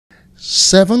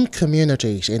7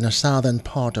 communities in the southern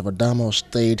part of Adamawa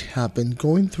State have been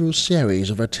going through a series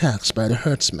of attacks by the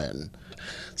herdsmen.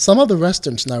 Some of the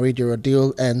residents narrate their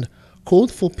ordeal and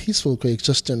called for peaceful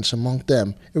coexistence among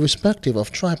them, irrespective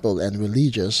of tribal and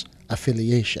religious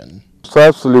affiliation.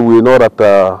 Precisely, we know that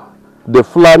the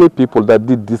Fulani people that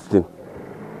did this thing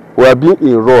were being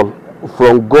enrolled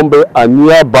from Gombe and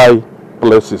nearby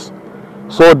places.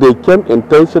 So they came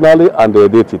intentionally and they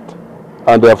did it,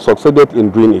 and they have succeeded in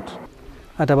doing it.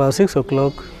 At about 6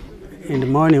 o'clock in the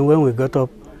morning when we got up,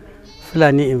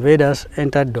 Fulani invaders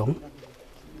entered Dong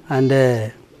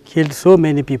and killed so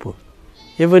many people.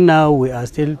 Even now we are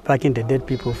still packing the dead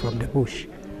people from the bush,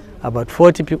 about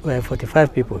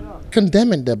 45 people.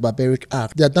 Condemning the barbaric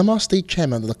act, the Adamawa State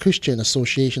Chairman of the Christian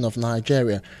Association of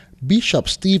Nigeria, Bishop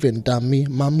Stephen Dami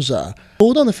Mamza,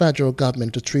 called on the federal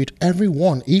government to treat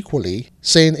everyone equally,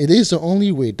 saying it is the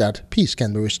only way that peace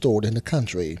can be restored in the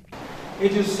country.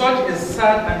 It is such a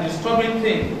sad and disturbing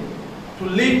thing to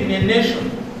live in a nation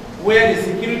where the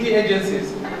security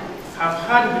agencies have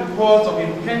had reports of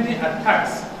impending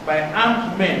attacks by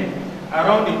armed men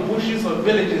around the bushes of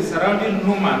villages surrounding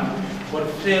NUMAN but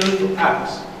failed to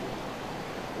act.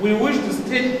 We wish to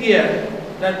state here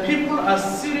that people are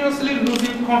seriously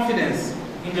losing confidence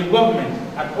in the government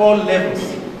at all levels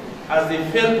as they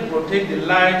fail to protect the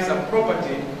lives and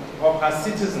property of our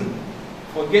citizens,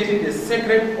 forgetting the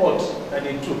sacred oath that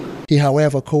they took. He,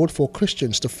 however, called for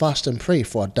Christians to fast and pray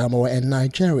for Adamawa and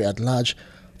Nigeria at large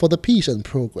for the peace and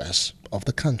progress of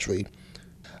the country.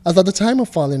 As at the time of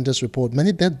filing this report,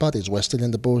 many dead bodies were still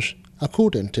in the bush,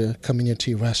 according to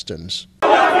community residents.